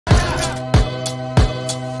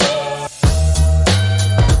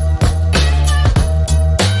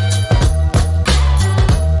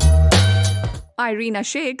Irina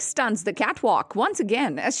Shayk stuns the catwalk once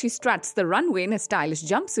again as she struts the runway in a stylish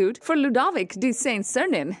jumpsuit for Ludovic de Saint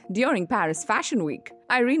Sernin during Paris Fashion Week.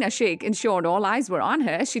 Irina Shayk ensured all eyes were on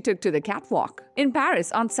her as she took to the catwalk. In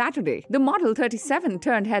Paris on Saturday, the model 37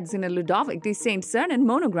 turned heads in a Ludovic de Saint Sernin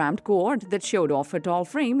monogrammed cord that showed off her tall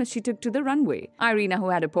frame as she took to the runway. Irina, who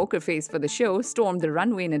had a poker face for the show, stormed the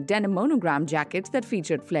runway in a denim monogram jacket that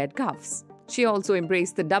featured flared cuffs. She also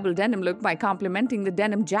embraced the double denim look by complementing the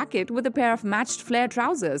denim jacket with a pair of matched flare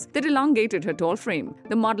trousers that elongated her tall frame.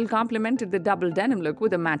 The model complemented the double denim look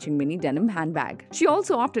with a matching mini denim handbag. She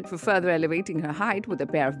also opted for further elevating her height with a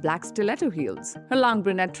pair of black stiletto heels. Her long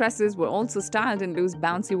brunette tresses were also styled in loose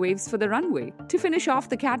bouncy waves for the runway. To finish off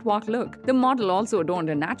the catwalk look, the model also adorned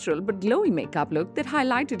a natural but glowy makeup look that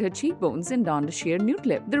highlighted her cheekbones and donned a sheer nude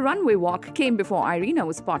lip. The runway walk came before Irina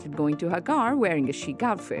was spotted going to her car wearing a chic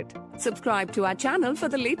outfit. Subscribe to our channel for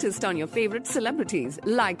the latest on your favorite celebrities.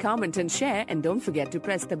 Like, comment and share, and don't forget to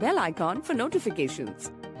press the bell icon for notifications.